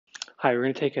Hi, we're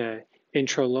going to take a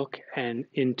intro look and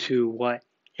into what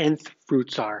nth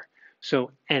roots are. So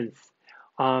nth.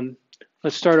 Um,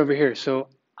 let's start over here. So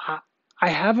I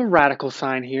have a radical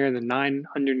sign here, the 9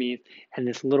 underneath, and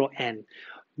this little n.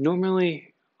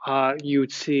 Normally, you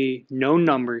would see no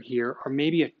number here, or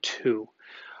maybe a 2.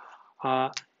 Uh,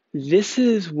 this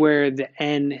is where the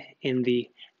n in the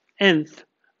nth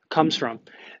comes from.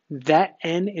 That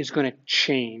n is going to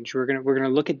change. We're going to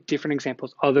look at different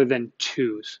examples other than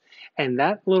 2's. And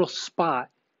that little spot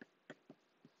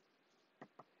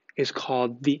is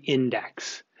called the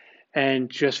index. And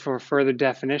just for further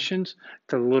definitions,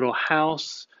 the little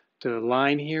house, the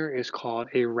line here is called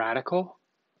a radical.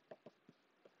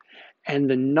 And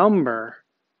the number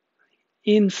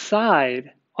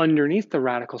inside, underneath the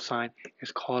radical sign,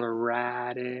 is called a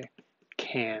radicand.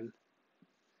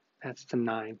 That's the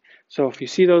 9. So if you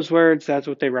see those words, that's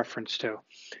what they reference to.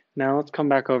 Now let's come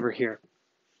back over here.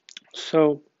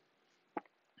 So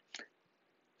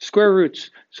square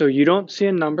roots. So you don't see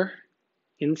a number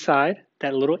inside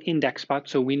that little index spot,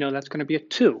 so we know that's going to be a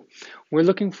 2. We're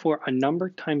looking for a number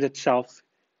times itself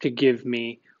to give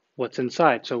me what's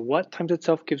inside. So what times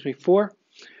itself gives me 4?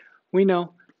 We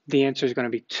know the answer is going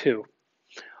to be 2.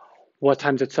 What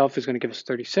times itself is going to give us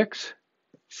 36?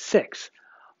 6.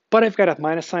 But I've got a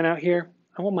minus sign out here.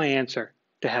 I want my answer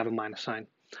to have a minus sign.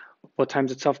 What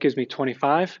times itself gives me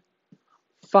 25?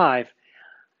 5.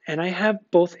 And I have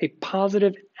both a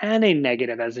positive and a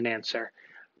negative as an answer.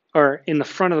 Or in the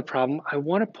front of the problem, I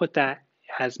want to put that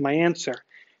as my answer.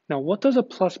 Now, what does a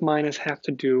plus minus have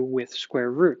to do with square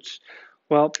roots?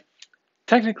 Well,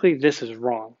 technically this is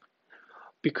wrong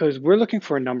because we're looking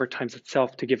for a number times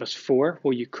itself to give us 4.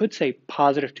 Well, you could say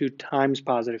positive 2 times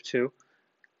positive 2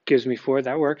 gives me 4,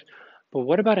 that works. But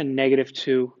what about a negative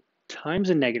 2 times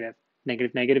a negative?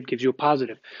 Negative, negative gives you a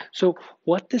positive. So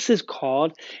what this is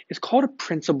called a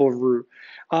principal root.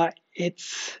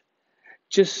 It's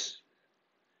just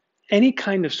any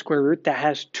kind of square root that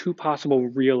has 2 possible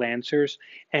real answers.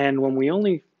 And when we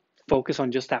only focus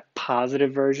on just that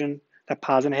positive version, that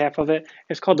positive half of it,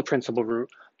 it's called the principal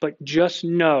root. But just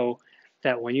know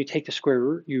that when you take the square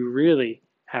root, you really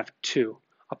have 2,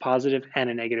 a positive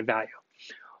and a negative value.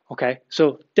 Okay,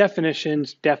 so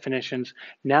definitions.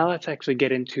 Now let's actually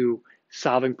get into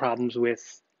solving problems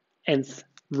with nth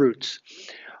roots.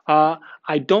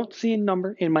 I don't see a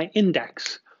number in my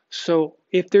index. So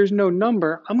if there's no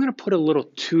number, I'm going to put a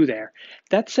little 2 there.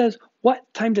 That says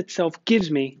what times itself gives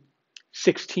me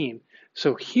 16.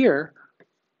 So here,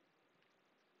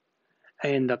 I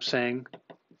end up saying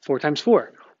 4 times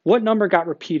 4. What number got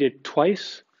repeated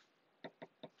twice?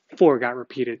 4 got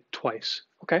repeated twice,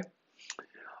 okay?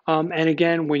 And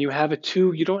again, when you have a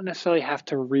 2, you don't necessarily have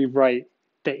to rewrite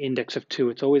the index of 2.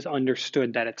 It's always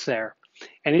understood that it's there.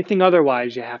 Anything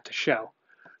otherwise, you have to show.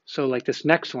 So like this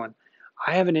next one,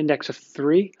 I have an index of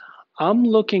 3. I'm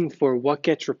looking for what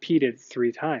gets repeated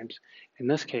 3 times. In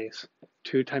this case,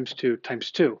 2 times 2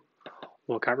 times 2.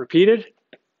 What got repeated?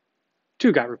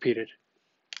 2 got repeated.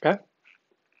 Okay.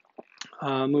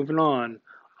 Moving on.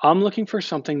 I'm looking for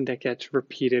something that gets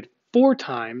repeated 4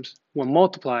 times when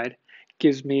multiplied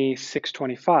gives me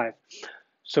 625.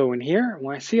 So in here,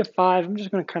 when I see a 5, I'm just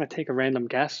going to kind of take a random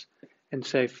guess and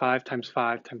say 5 times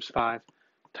 5 times 5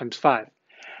 times 5.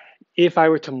 If I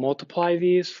were to multiply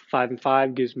these, 5 and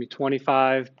 5 gives me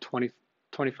 25,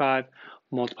 25,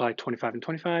 multiply 25 and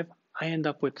 25, I end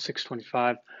up with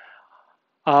 625.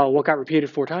 What got repeated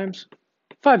 4 times?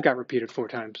 5 got repeated 4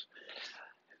 times.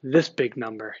 This big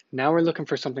number. Now we're looking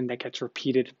for something that gets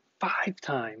repeated 5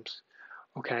 times.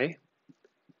 Okay.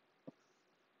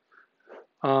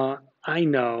 I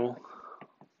know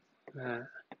that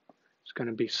it's going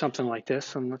to be something like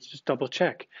this, and let's just double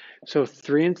check. So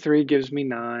 3 and 3 gives me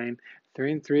 9.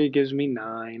 3 and 3 gives me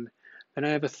 9. Then I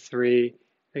have a 3.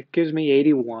 It gives me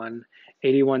 81.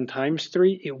 81 times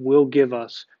 3, it will give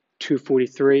us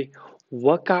 243.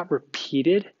 What got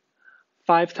repeated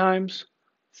 5 times?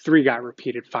 3 got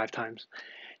repeated 5 times.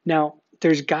 Now,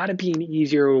 there's got to be an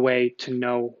easier way to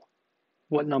know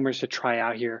what numbers to try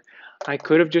out here. I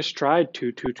could have just tried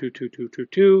 2, 2, 2, 2, 2, 2,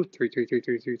 2, 3, 3, 3,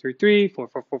 3, 3, 3, 3, 4,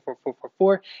 4, 4, 4, 4, 4,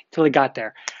 4, until I got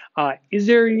there. Is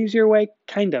there an easier way?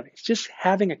 Kind of. It's just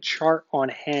having a chart on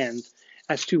hand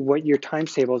as to what your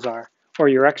times tables are or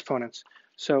your exponents.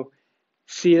 So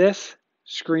see this,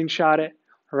 screenshot it,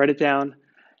 write it down.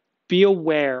 Be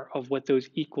aware of what those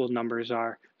equal numbers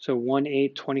are. So 1,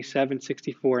 8, 27,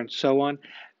 64, and so on.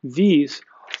 These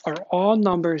are all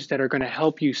numbers that are going to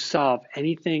help you solve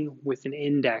anything with an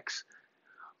index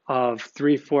of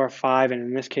 3, 4, 5, and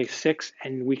in this case 6,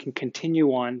 and we can continue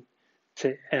on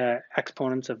to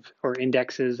exponents of or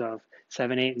indexes of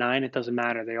 7, 8, 9, it doesn't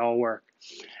matter. They all work.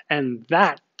 And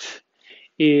that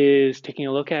is taking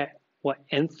a look at what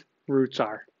nth roots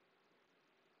are.